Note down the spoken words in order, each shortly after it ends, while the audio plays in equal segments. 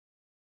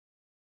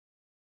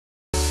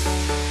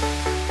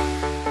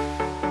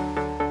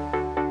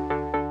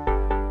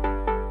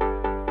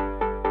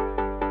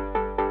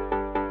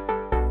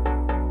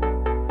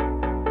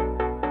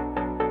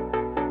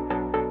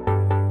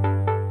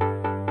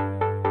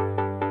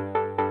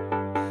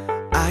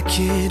I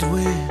can't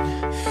win,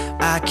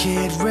 I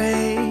can't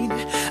reign.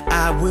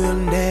 I will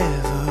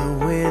never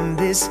win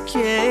this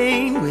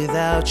game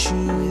without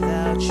you,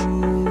 without you,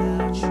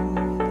 without you,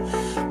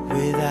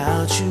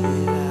 without you,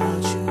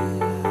 without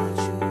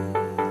you.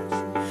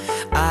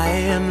 I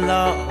am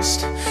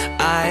lost,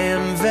 I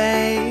am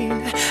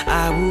vain.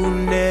 I will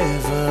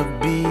never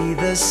be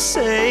the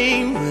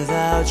same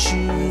without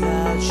you,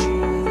 without you,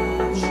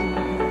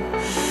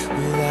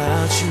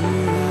 without you,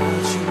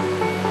 without you.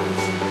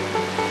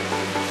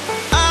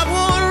 I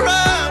won't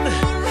run,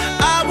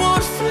 I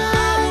won't fly.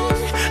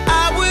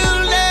 I will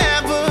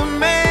never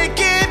make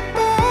it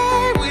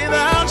by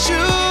without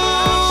you,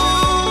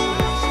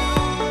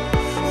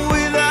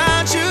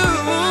 without you.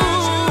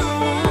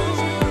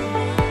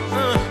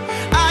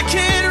 I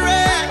can't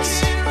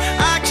rest,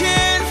 I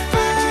can't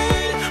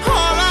fight.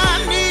 All I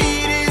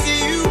need is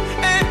you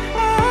and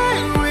I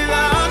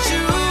without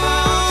you,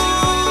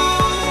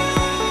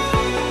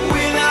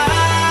 without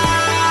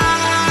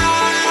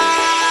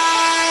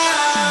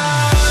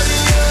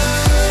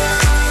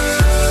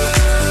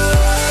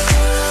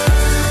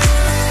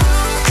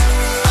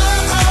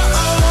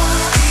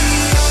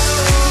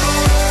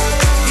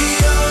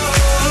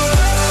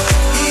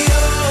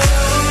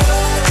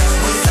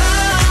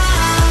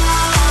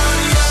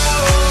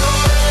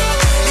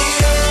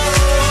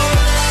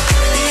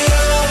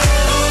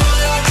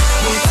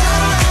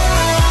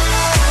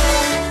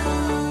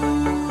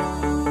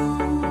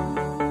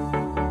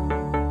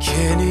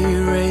can't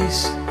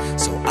erase,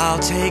 so I'll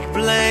take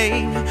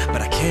blame,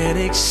 but I can't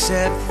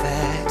accept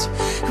that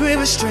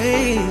we're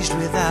estranged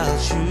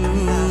without you,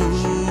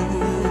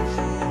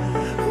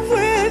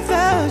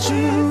 without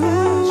you.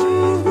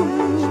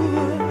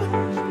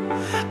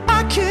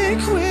 I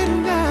can't quit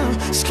now,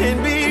 this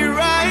can't be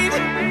right.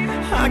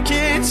 I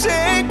can't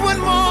take one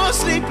more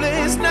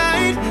sleepless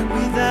night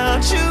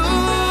without you,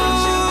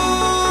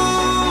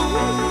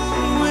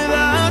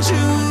 without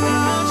you.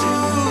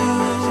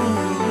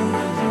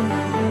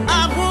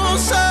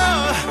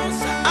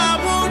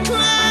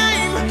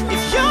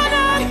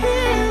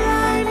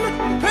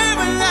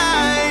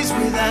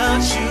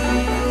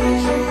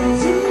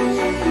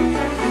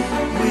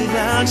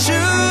 Without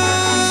you,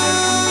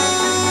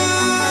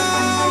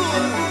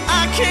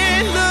 I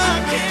can't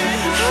look,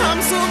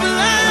 I'm so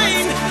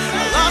blind.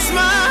 I lost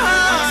my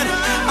heart,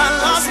 I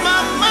lost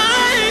my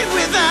mind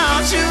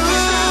without you,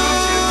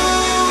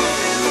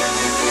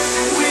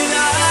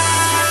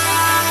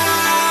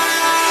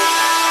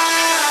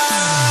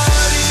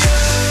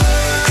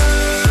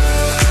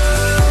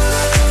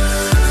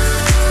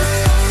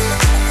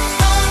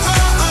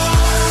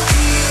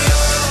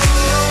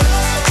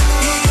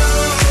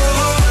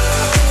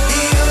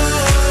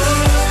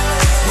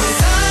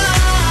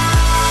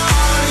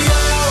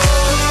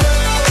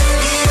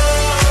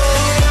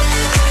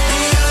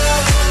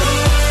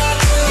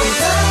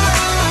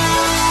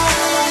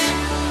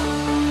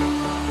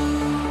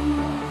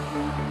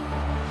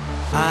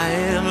 I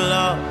am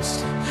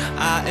lost,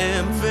 I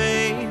am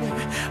vain.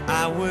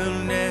 I will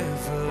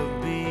never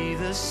be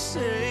the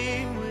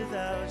same.